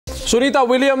Sunita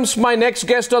Williams, my next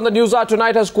guest on the Newshour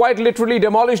tonight, has quite literally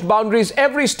demolished boundaries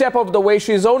every step of the way.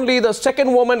 She is only the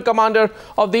second woman commander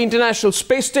of the International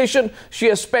Space Station. She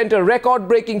has spent a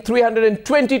record-breaking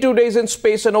 322 days in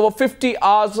space and over 50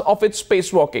 hours of its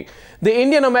spacewalking. The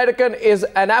Indian American is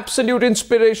an absolute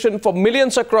inspiration for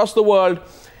millions across the world.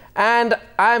 And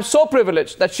I am so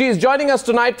privileged that she is joining us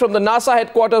tonight from the NASA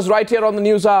headquarters right here on the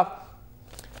Newshour.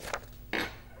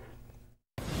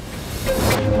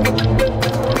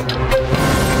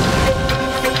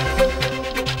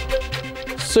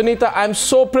 Sunita, I'm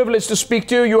so privileged to speak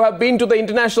to you. You have been to the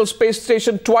International Space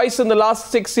Station twice in the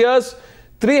last 6 years,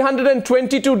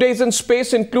 322 days in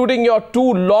space, including your 2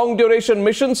 long-duration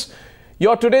missions.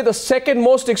 You're today the second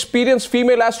most experienced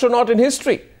female astronaut in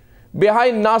history,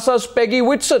 behind NASA's Peggy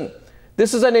Whitson.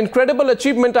 This is an incredible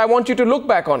achievement. I want you to look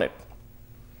back on it.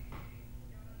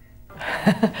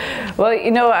 Well, you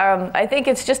know, I think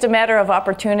it's just a matter of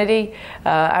opportunity.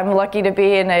 I'm lucky to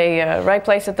be in a right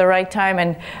place at the right time,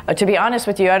 and to be honest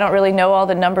with you, I don't really know all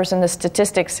the numbers and the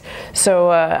statistics, so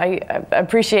I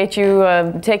appreciate you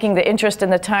taking the interest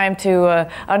and the time to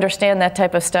understand that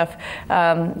type of stuff.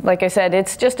 Like I said,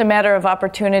 it's just a matter of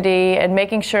opportunity and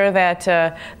making sure that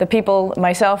the people,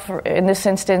 myself in this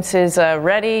instance, is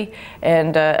ready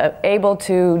and able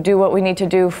to do what we need to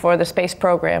do for the space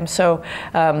program. So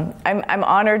I'm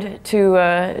honored to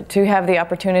have the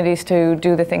opportunities to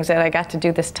do the things that I got to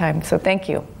do this time. So thank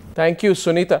you. Thank you,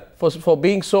 Sunita, for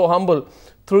being so humble.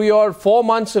 Through your 4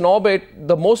 months in orbit,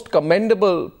 the most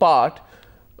commendable part,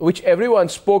 which everyone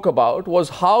spoke about, was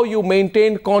how you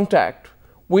maintained contact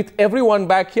with everyone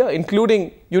back here,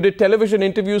 including you did television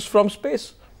interviews from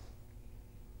space.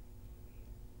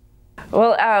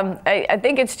 Well, I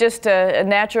think it's just a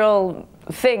natural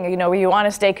thing. You know, you want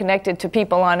to stay connected to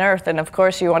people on Earth, and of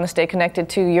course you want to stay connected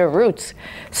to your roots.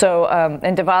 So,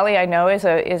 and Diwali, I know, is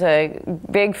a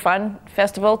big fun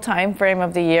festival time frame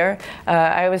of the year.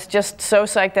 I was just so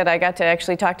psyched that I got to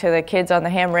actually talk to the kids on the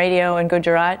ham radio in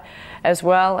Gujarat as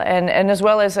well, and as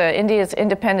well as India's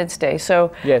Independence Day.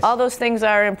 So yes, all those things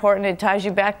are important. It ties you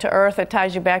back to Earth, it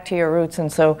ties you back to your roots,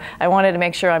 and so I wanted to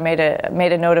make sure I made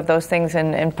a note of those things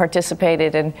and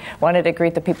participated and wanted to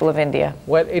greet the people of India.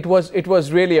 Well, it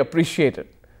was really appreciated.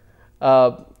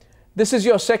 This is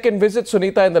your second visit,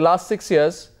 Sunita, in the last 6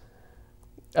 years.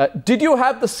 Did you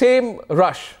have the same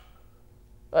rush,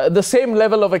 the same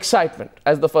level of excitement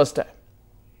as the first time?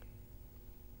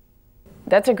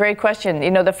 That's a great question.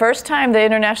 You know, the first time the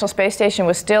International Space Station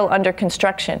was still under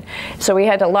construction, so we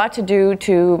had a lot to do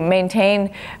to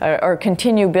maintain or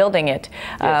continue building it,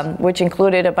 yes, which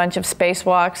included a bunch of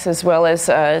spacewalks as well as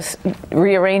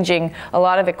rearranging a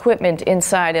lot of equipment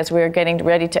inside as we were getting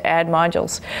ready to add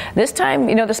modules. This time,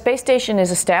 you know, the space station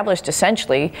is established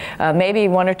essentially. Maybe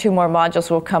 1 or 2 more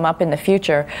modules will come up in the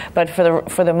future, but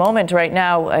for the moment right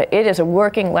now, it is a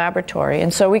working laboratory,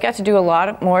 and so we got to do a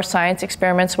lot more science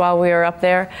experiments while we were up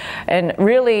there, and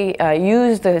really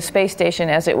use the space station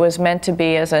as it was meant to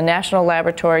be, as a national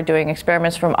laboratory doing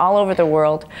experiments from all over the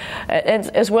world,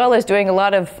 as well as doing a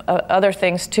lot of other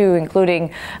things too,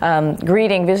 including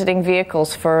greeting visiting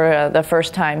vehicles for the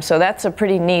first time. So that's a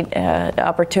pretty neat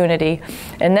opportunity.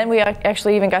 And then we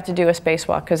actually even got to do a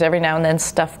spacewalk, because every now and then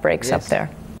stuff breaks, yes, up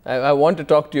there. I want to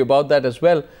talk to you about that as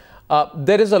well.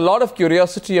 There is a lot of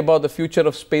curiosity about the future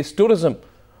of space tourism.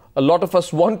 A lot of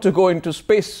us want to go into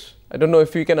space. I don't know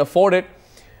if we can afford it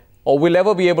or will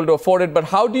ever be able to afford it, but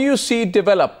how do you see it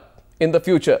develop in the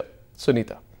future,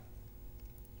 Sunita?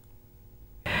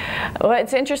 Well,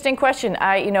 it's an interesting question.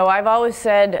 I've always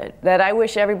said that I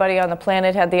wish everybody on the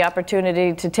planet had the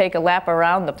opportunity to take a lap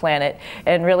around the planet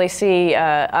and really see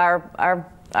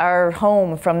our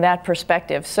home from that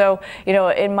perspective. So, you know,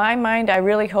 in my mind, I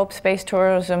really hope space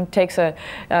tourism gets a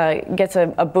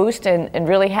boost and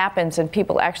really happens, and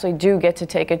people actually do get to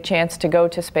take a chance to go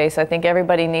to space. I think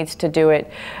everybody needs to do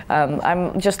it.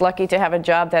 I'm just lucky to have a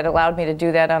job that allowed me to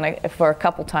do that for a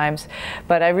couple times.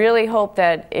 But I really hope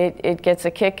that it gets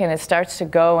a kick and it starts to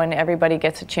go and everybody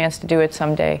gets a chance to do it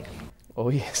someday. Oh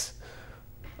yes,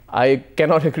 I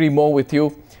cannot agree more with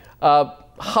you.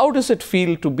 How does it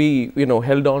feel to be, you know,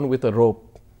 held on with a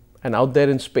rope and out there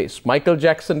in space? Michael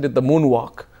Jackson did the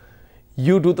moonwalk.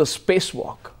 You do the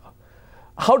spacewalk.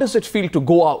 How does it feel to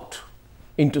go out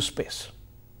into space?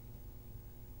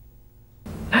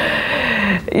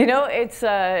 You know, it's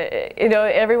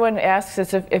everyone asks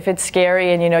us if it's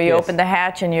scary, and you Yes. open the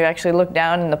hatch and you actually look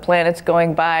down and the planet's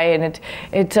going by, and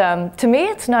to me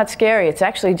it's not scary. It's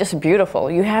actually just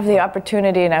beautiful. You have the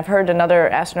opportunity, and I've heard another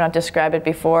astronaut describe it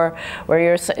before, where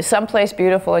you're someplace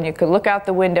beautiful and you could look out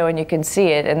the window and you can see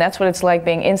it, and that's what it's like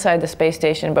being inside the space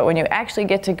station. But when you actually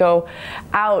get to go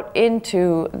out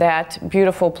into that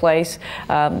beautiful place,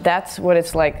 that's what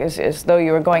it's like, as though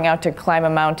you were going out to climb a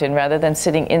mountain rather than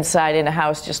sitting inside in a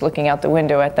house just looking out the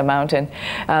window at the mountain.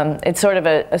 It's sort of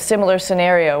a similar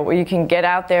scenario where you can get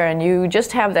out there and you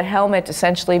just have the helmet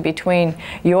essentially between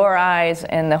your eyes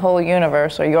and the whole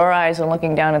universe, or your eyes and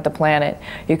looking down at the planet.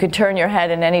 You could turn your head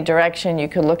in any direction. You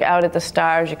could look out at the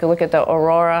stars. You could look at the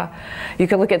aurora. You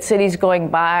could look at cities going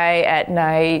by at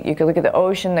night. You could look at the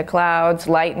ocean, the clouds,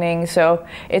 lightning. So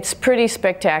it's pretty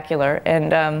spectacular.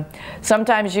 And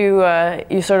sometimes you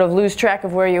sort of lose track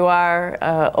of where you are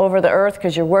over the Earth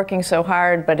because you're working so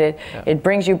hard, but it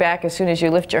brings you back as soon as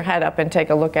you lift your head up and take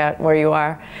a look at where you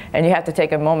are. And you have to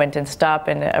take a moment and stop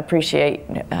and appreciate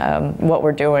what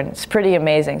we're doing. It's pretty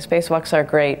amazing. Spacewalks are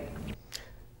great.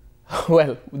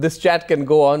 Well, this chat can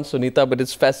go on, Sunita, but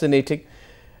it's fascinating.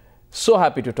 So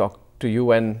happy to talk to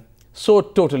you and so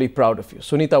totally proud of you.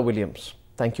 Sunita Williams,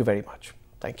 thank you very much.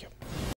 Thank you.